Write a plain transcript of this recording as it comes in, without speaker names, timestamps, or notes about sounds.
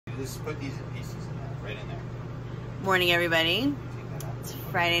just put these in pieces in there, right in there. Morning, everybody. It's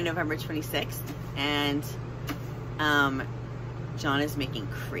Friday, November 26th, and John is making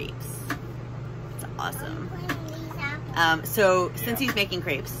crepes. It's awesome. So since he's making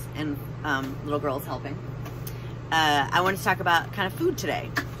crepes and little girl's helping, I wanted to talk about kind of food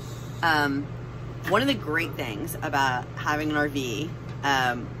today. One of the great things about having an RV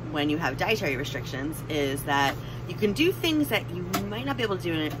when you have dietary restrictions is that you can do things that you might not be able to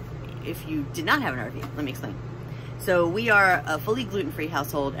do if you did not have an RV. Let me explain. So we are a fully gluten-free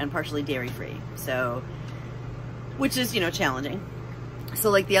household and partially dairy-free, so which is, you know, challenging. So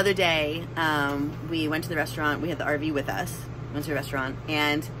like the other day, we went to the restaurant. We had the RV with us. Went to a restaurant,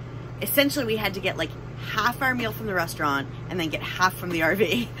 and essentially we had to get like half our meal from the restaurant and then get half from the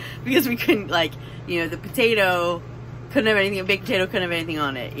RV because we couldn't, like, you know, the potato couldn't have anything. A baked potato couldn't have anything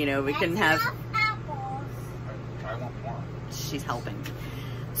on it. You know, we couldn't have. I want more. She's helping.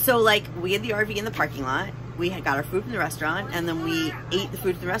 So like we had the RV in the parking lot. We had got our food from the restaurant, and then we ate the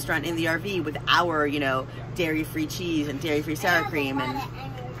food from the restaurant in the RV with our, you know, dairy-free cheese and dairy-free sour cream and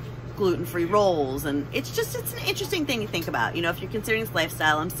gluten-free rolls. And it's an interesting thing to think about. You know, if you're considering this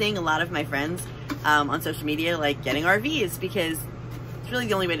lifestyle, I'm seeing a lot of my friends on social media like getting RVs because it's really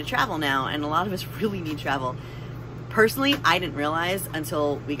the only way to travel now, and a lot of us really need travel. Personally, I didn't realize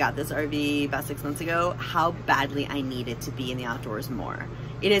until we got this RV about 6 months ago how badly I needed to be in the outdoors more.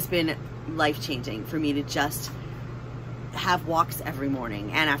 It has been life-changing for me to just have walks every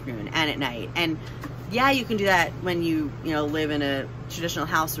morning and afternoon and at night. And yeah, you can do that when you know, live in a traditional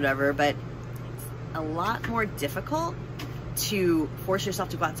house or whatever, but it's a lot more difficult to force yourself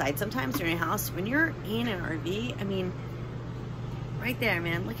to go outside sometimes during a house. When you're in an RV, I mean, right there,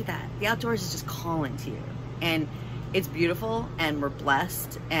 man, look at that. The outdoors is just calling to you. And it's beautiful, and we're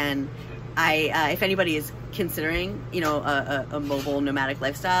blessed. And if anybody is considering, you know, a mobile nomadic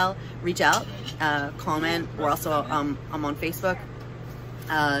lifestyle, reach out, comment. We're also, I'm on Facebook.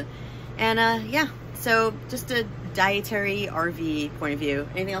 Yeah, so just a dietary RV point of view.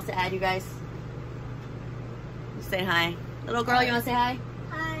 Anything else to add, you guys? Say hi. Little girl, you want to say hi?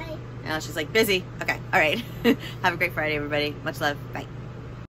 Hi. Oh, she's like busy. Okay, all right. Have a great Friday, everybody. Much love. Bye.